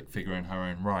public figure in her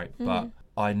own right, but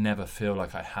I never feel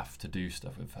like I have to do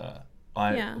stuff with her.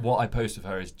 What I post with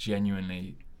her is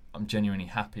I'm genuinely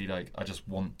happy. Like, I just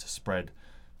want to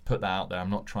put that out there. I'm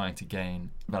not trying to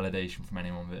gain validation from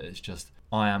anyone, but it's just,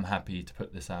 I am happy to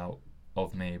put this out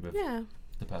of me with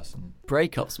the person.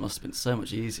 Breakups must have been so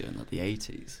much easier in like the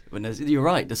 80s. You're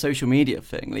right, the social media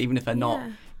thing, even if they're not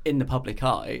in the public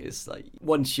eye, it's like,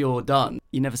 once you're done,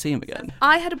 you never see him again.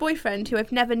 I had a boyfriend who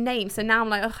I've never named, so now I'm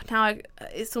like,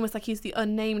 it's almost like he's the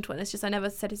unnamed one. It's just I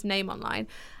never said his name online.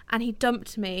 And he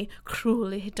dumped me,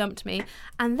 cruelly dumped me.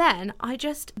 And then I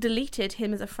just deleted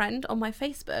him as a friend on my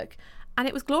Facebook. And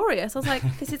it was glorious. I was like,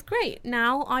 this is great.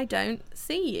 Now I don't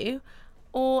see you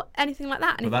or anything like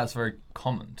that. And that's very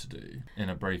common to do in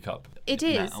a breakup. It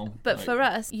is. But for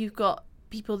us, you've got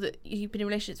people that you've been in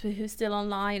relationships with who are still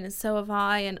online, and so have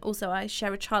I, and also I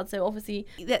share a child, so obviously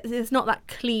there's not that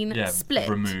clean split.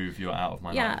 Remove you out of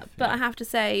my life. But I have to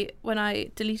say, when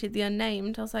I deleted the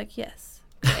unnamed, I was like, yes,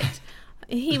 great.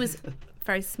 He was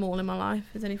very small in my life.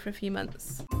 It was only for a few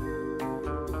months.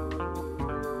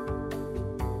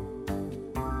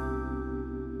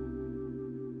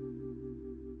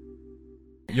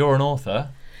 You're an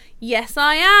author. Yes,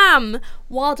 I am.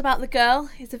 Wild About the Girl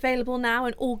is available now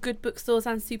in all good bookstores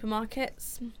and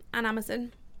supermarkets, and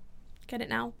Amazon. Get it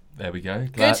now. There we go.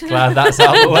 Glad that's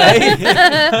out of the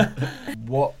way.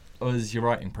 What was your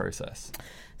writing process?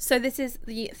 So this is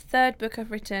the third book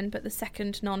I've written, but the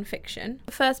second non-fiction.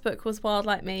 The first book was Wild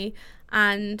Like Me,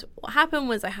 and what happened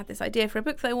was I had this idea for a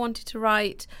book that I wanted to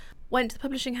write, went to the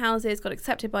publishing houses, got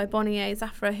accepted by Bonnier,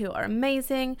 Zafra, who are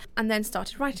amazing, and then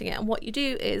started writing it. And what you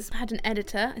do is, I had an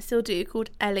editor, I still do, called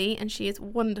Ellie, and she is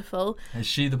wonderful. Is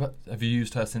she have you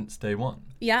used her since day one?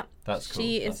 Yeah. That's cool.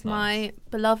 She is my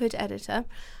beloved editor.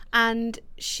 And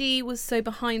she was so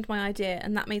behind my idea,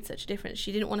 and that made such a difference.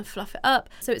 She didn't want to fluff it up.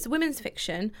 So it's women's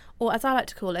fiction, or as I like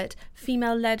to call it,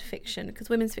 female-led fiction, because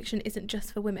women's fiction isn't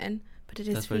just for women, but it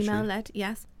is female-led,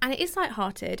 yes. And it is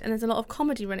light-hearted, and there's a lot of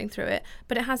comedy running through it,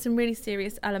 but it has some really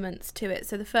serious elements to it.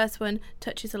 So the first one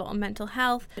touches a lot on mental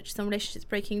health, touches on relationships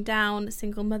breaking down,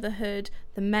 single motherhood,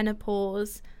 the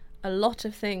menopause, a lot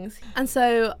of things. And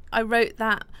so I wrote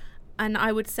that, and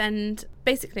I would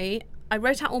I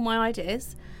wrote out all my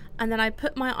ideas, and then I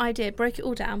put my idea, broke it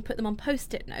all down, put them on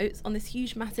post-it notes on this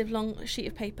huge, massive, long sheet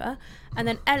of paper. And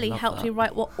then Ellie helped me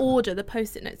write what order the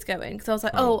post-it notes go in. Because I was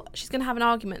like, she's going to have an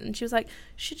argument. And she was like,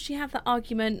 should she have that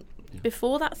argument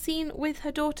before that scene with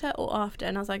her daughter or after?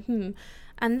 And I was like, And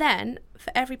then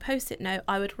for every post-it note,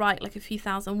 I would write like a few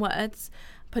thousand words,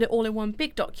 put it all in one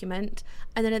big document.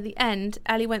 And then at the end,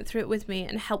 Ellie went through it with me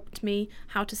and helped me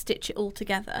how to stitch it all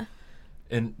together.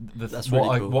 That's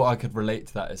really cool. What I could relate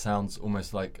to that, it sounds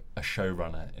almost like a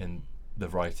showrunner in the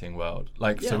writing world.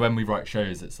 So when we write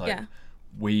shows, it's like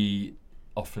we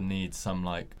often need some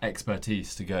like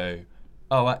expertise to go,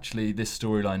 oh, actually this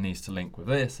storyline needs to link with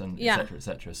this, and etc.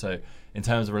 etc. So in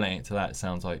terms of relating it to that, it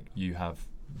sounds like you have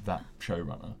that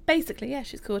showrunner. Basically, yeah,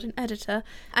 she's called an editor,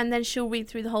 and then she'll read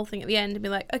through the whole thing at the end and be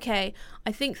like, okay,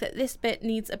 I think that this bit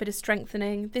needs a bit of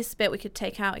strengthening, this bit we could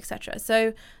take out, etc.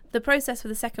 So the process for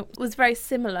the second was very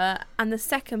similar, and the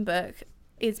second book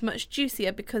is much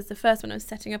juicier because the first one I was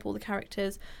setting up all the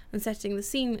characters and setting the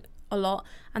scene a lot,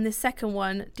 and the second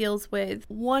one deals with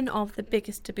one of the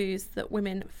biggest taboos that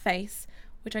women face,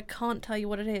 which I can't tell you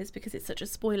what it is because it's such a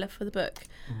spoiler for the book.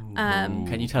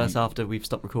 Can you tell us after we've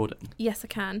stopped recording? Yes, I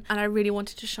can. And I really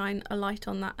wanted to shine a light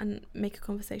on that and make a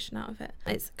conversation out of it.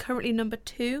 It's currently number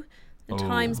 2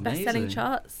 Times amazing. best-selling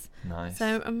charts. Nice.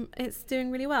 So it's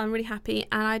doing really well. I'm really happy.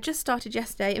 And I just started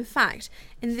yesterday. In fact,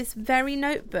 in this very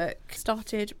notebook,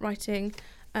 started writing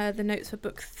the notes for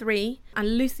book 3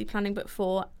 and loosely planning book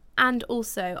 4. And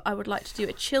also, I would like to do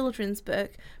a children's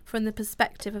book from the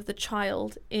perspective of the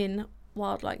child in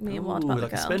Wild Like Me and Wild About like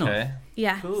the a Girl. spin-off. Okay.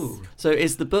 Yes. Cool. So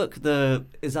is the book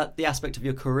is that the aspect of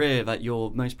your career that you're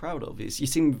most proud of? You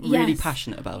seem really Yes.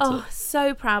 passionate about Oh, it.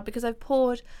 so proud because I've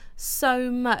poured so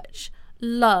much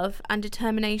love and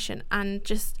determination and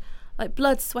just like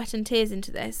blood, sweat and tears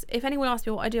into this. If anyone asks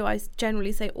me what I do, I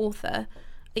generally say author.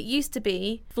 It used to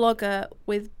be vlogger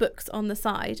with books on the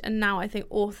side, and now I think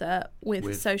author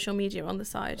with social media on the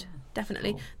side.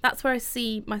 Definitely. Cool. That's where I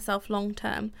see myself long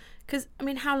term. Because, I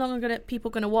mean, how long are people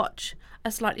going to watch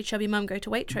a slightly chubby mum go to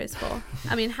Waitrose for?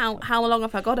 I mean, how long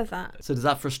have I got of that? So does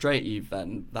that frustrate you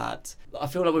then? That I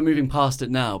feel like we're moving past it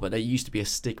now, but there used to be a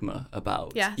stigma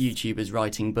about Yes. YouTubers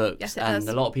writing books, Yes, it and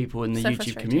does. a lot of people in the So YouTube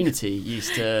frustrating. community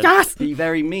used to Yes! be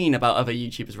very mean about other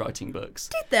YouTubers writing books.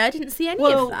 Did they? I didn't see any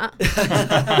Well- of that.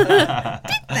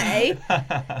 Did they?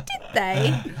 Did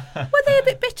they? Were they a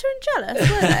bit bitter and jealous,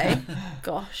 were they?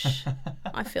 Gosh,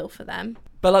 I feel for them.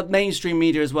 But like mainstream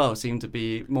media as well seem to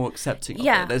be more accepting of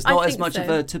Yeah, it. There's I not as think much of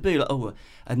so. a taboo, like, oh,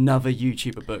 another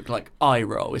YouTuber book, like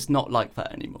iRoll. It's not like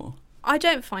that anymore. I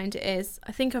don't find it is.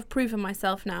 I think I've proven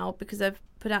myself now because I've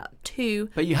put out 2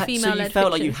 But you had, so female-led you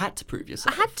felt like you fiction. had to prove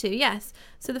yourself. I had to, yes.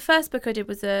 So the first book I did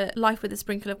was A Life with a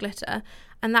Sprinkle of Glitter,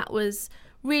 and that was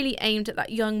really aimed at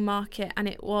that young market, and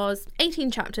it was 18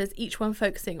 chapters, each one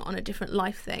focusing on a different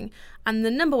life thing. And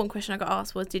the number one question I got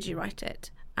asked was, did you write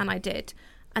it? And I did.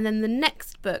 And then the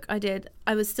next book I did,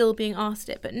 I was still being asked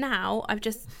it, but now I've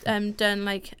just done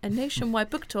like a nationwide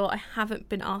book tour. I haven't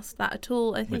been asked that at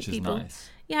all. I think Which is people, nice.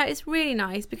 yeah, it's really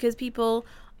nice because people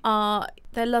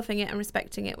they're loving it and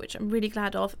respecting it, which I'm really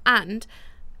glad of. And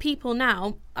people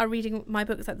now are reading my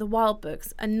books, like the Wild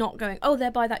books, and not going, oh,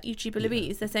 they're by that YouTuber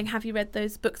Louise. They're saying, have you read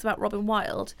those books about Robin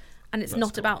Wilde? And it's That's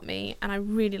not cool. about me. And I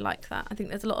really like that. I think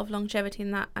there's a lot of longevity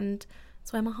in that, and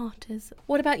that's where my heart is.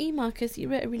 What about you, Marcus? You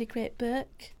wrote a really great book.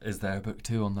 Is there a book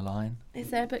 2 on the line?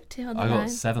 Is there a book 2 on the I line? got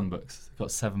 7 books. Got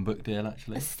 7-book deal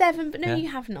actually. A 7, but no, Yeah. you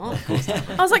have not.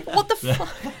 I was like, what the fuck?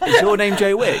 Is your name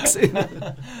Joe Wicks?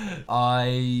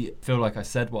 I feel like I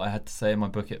said what I had to say in my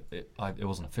book. It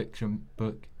wasn't a fiction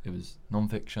book. It was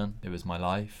non-fiction. It was my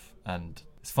life, and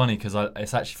it's funny because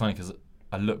it's actually funny because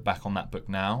I look back on that book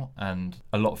now, and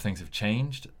a lot of things have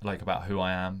changed, like about who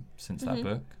I am since that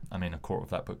book. I mean, a quarter of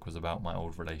that book was about my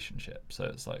old relationship, so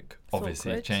it's like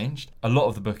obviously it awkward. changed. A lot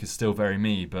of the book is still very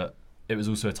me, but it was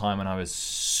also a time when I was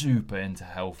super into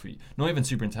healthy, not even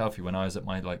super into healthy, when I was at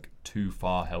my like too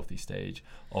far healthy stage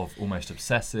of almost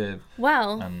obsessive.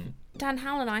 Well, And Dan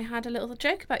Howell and I had a little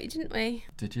joke about you, didn't we?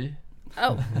 did you?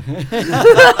 Oh.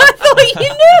 I thought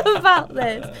you knew about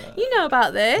this. You know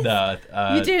about this. No,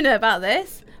 You do know about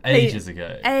this. ages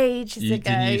ago. Ages You ago,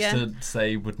 didn't yeah. used to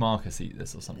say, would Marcus eat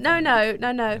this or something? No.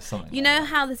 Something You like know that.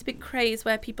 how there's a big craze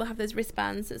where people have those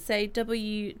wristbands that say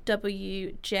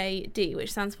WWJD,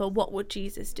 which stands for What Would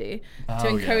Jesus Do? To Oh,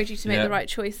 encourage yeah. you to make Yeah. the right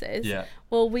choices. Yeah.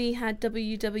 Well, we had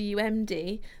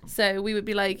WWMD, so we would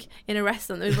be like in a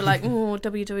restaurant, we were like, oh,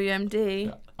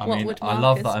 WWMD. I what mean, would I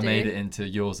love that Marcus I made do? it into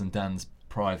yours and Dan's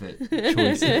private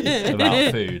choices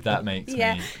about food. That makes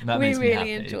Yeah, me that we makes me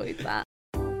really happy. enjoyed that.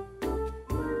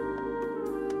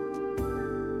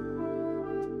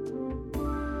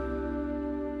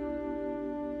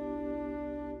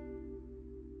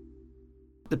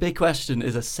 The Big Question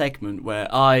is a segment where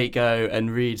I go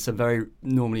and read some very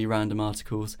normally random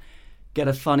articles, get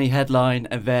a funny headline,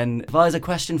 and then devise a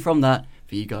question from that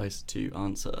for you guys to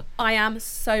answer. I am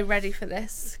so ready for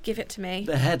this. Give it to me.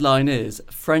 The headline is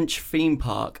French theme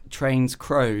park trains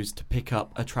crows to pick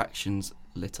up attractions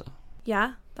litter.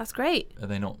 Yeah, that's great. Are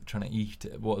they not trying to eat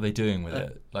it? What are they doing with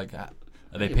it? Like, are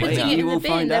they Wait, picking Putting it it up? in will the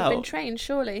bin. find They've out. been trained,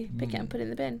 surely. Pick it and put it in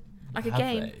the bin. Like a Have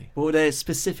game. they? Well, they're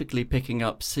specifically picking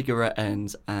up cigarette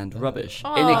ends and rubbish in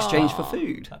Aw. exchange for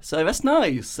food. So that's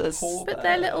nice. That's, Poor But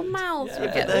their little mouths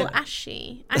would get all they're-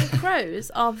 ashy. And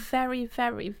crows are very,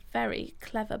 very, very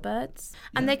clever birds.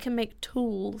 And they can make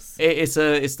tools. it's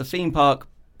the theme park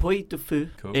Puy de Feu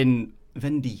Cool. in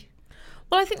Vendée.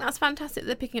 Well, I think that's fantastic that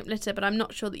they're picking up litter, but I'm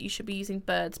not sure that you should be using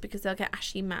birds because they'll get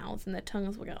ashy mouths and their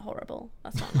tongues will get horrible.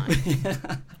 That's not nice.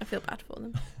 I feel bad for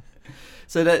them.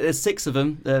 So there's 6 of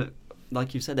them. They're,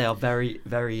 like you said, they are very,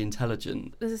 very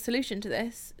intelligent. There's a solution to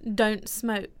this. Don't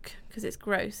smoke because it's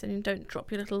gross, and don't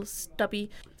drop your little stubby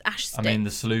ash stick. I mean,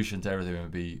 the solution to everything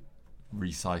would be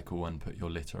recycle and put your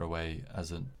litter away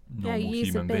as a normal use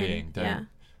a human bin, being. Don't yeah.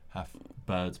 have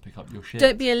birds pick up your shit.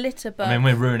 Don't be a litter bug. I mean,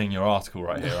 we're ruining your article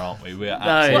right here, aren't we? We're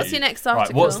absolutely... What's your next article?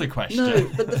 Right, what's the question? No,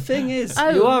 but the thing is, Oh,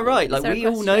 you are right. is Like, there a we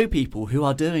all question? know people who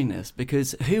are doing this,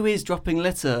 because who is dropping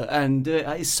litter and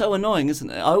it's so annoying, isn't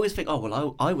it? I always think, oh,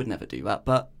 well, I would never do that,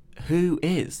 but who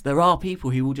is? There are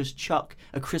people who will just chuck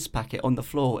a crisp packet on the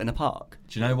floor in a park.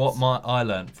 Do you know what I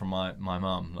learned from my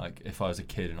mum? Like, if I was a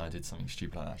kid and I did something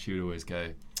stupid like that, she would always go,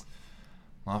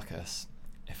 Marcus,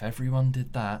 if everyone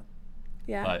did that,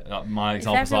 Yeah. like my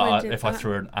example is like, if I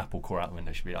threw an apple core out the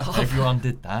window, she'd be like, if everyone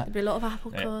did that. There'd be a lot of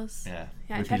apple cores. Yeah.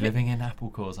 Yeah, We'd if be every- living in apple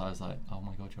cores. I was like, oh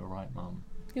my God, you're right, Mum.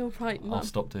 You're right, Mum. I'll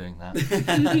stop doing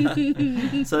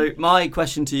that. So my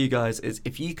question to you guys is,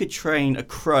 if you could train a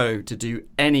crow to do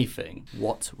anything,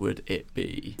 what would it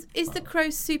be? Is the crow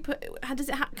super? How does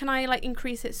it? Can I like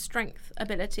increase its strength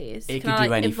abilities? It can could I do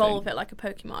like anything. evolve it like a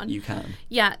Pokemon? You can.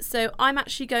 Yeah. So I'm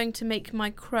actually going to make my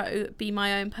crow be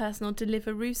my own personal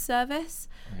Deliveroo service.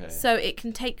 Okay. So it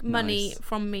can take money Nice.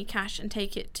 from me, cash, and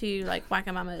take it to like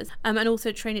Wagamama's, and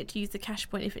also train it to use the cash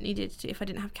point if it needed to. If I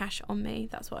didn't have cash on me,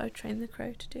 that's what I would train the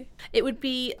crow to do. It would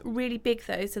be really big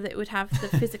though, so that it would have the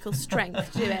physical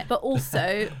strength to do it, but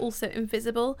also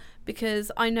invisible,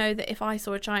 because I know that if I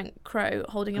saw a giant crow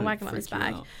holding a It'd Wagamama's freak you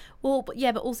bag, out. well, but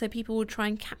also people would try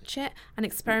and catch it and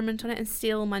experiment on it and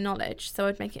steal my knowledge. So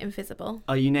I'd make it invisible.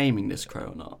 Are you naming this crow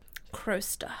or not?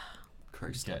 Crowster.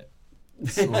 Crowster.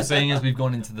 Okay. Well, seeing as we've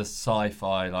gone into the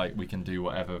sci-fi, like we can do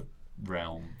whatever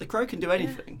realm. The crow can do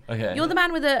anything. Okay. You're the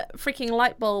man with a freaking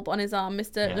light bulb on his arm,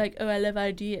 Mr. Yeah. Like, oh, I love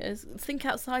ideas. Think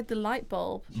outside the light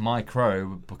bulb. My crow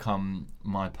would become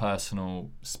my personal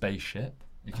spaceship.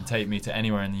 You can take me to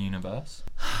anywhere in the universe.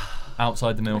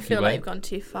 Outside the I Milky feel Way. like you've gone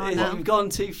too far now. You've gone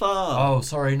too far. Oh,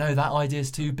 sorry, no, that idea's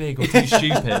too big or too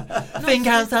stupid. Think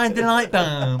outside the light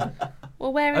bulb.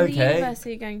 Well, where in the Okay. universe are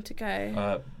you going to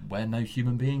go? Where no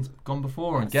human being's gone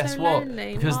before. And That's guess so what?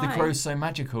 lonely. Because the Why? crow's so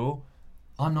magical,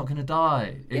 I'm not going to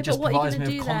die. It Yeah, just but what are you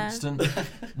provides me gonna with do there?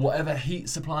 constant, whatever heat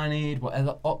supply I need,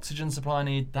 whatever oxygen supply I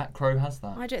need, that crow has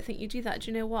that. I don't think you do that.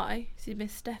 Do you know why? Because you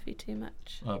miss Steffi too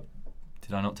much.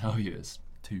 Did I not tell you it's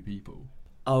two people?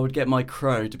 I would get my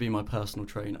crow to be my personal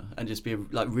trainer and just be a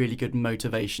really good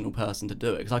motivational person to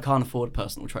do it, because I can't afford a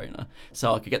personal trainer.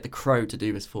 So I could get the crow to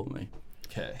do this for me.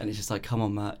 Okay. And it's just like, come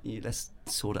on, Matt, let's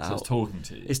sort it So out. it's talking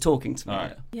to you. It's talking to me. All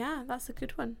right. Yeah. Yeah, that's a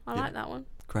good one. I Yeah. like that one.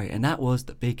 Great. And that was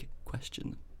the big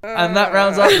question. And that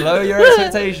rounds up Lower Your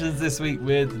Expectations this week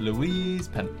with Louise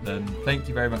Pentland. Thank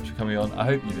you very much for coming on. I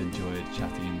hope you've enjoyed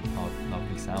chatting in our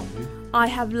lovely sound booth. I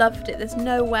have loved it. There's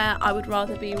nowhere I would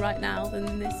rather be right now than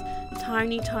in this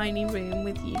tiny, tiny room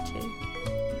with you two.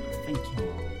 Thank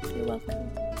you. You're welcome.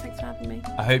 Thanks for having me.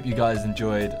 I hope you guys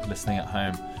enjoyed listening at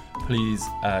home. Please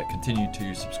continue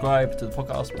to subscribe to the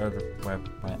podcast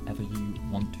wherever you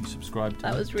want to subscribe to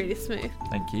That it. was really smooth.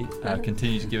 Thank you.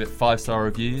 Continue to give it 5-star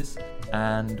reviews,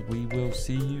 and we will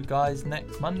see you guys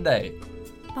next Monday.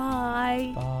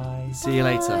 Bye. Bye. See you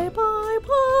later. Bye, bye,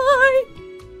 bye.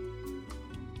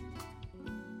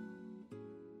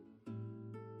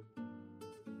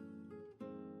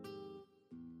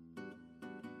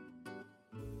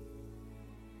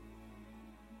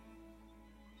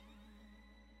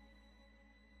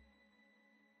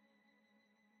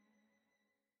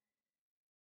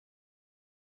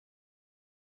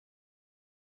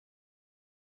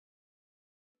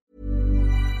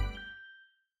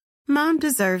 Mom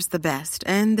deserves the best,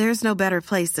 and there's no better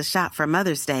place to shop for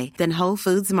Mother's Day than Whole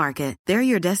Foods Market. They're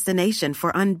your destination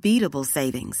for unbeatable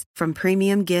savings, from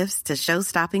premium gifts to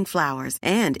show-stopping flowers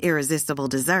and irresistible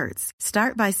desserts.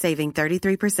 Start by saving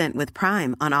 33% with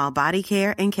Prime on all body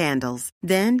care and candles.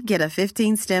 Then get a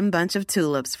 15-stem bunch of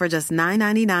tulips for just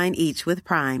 $9.99 each with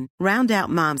Prime. Round out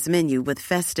Mom's menu with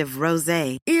festive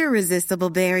rosé, irresistible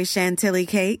berry chantilly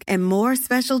cake, and more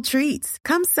special treats.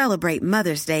 Come celebrate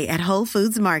Mother's Day at Whole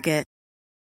Foods Market.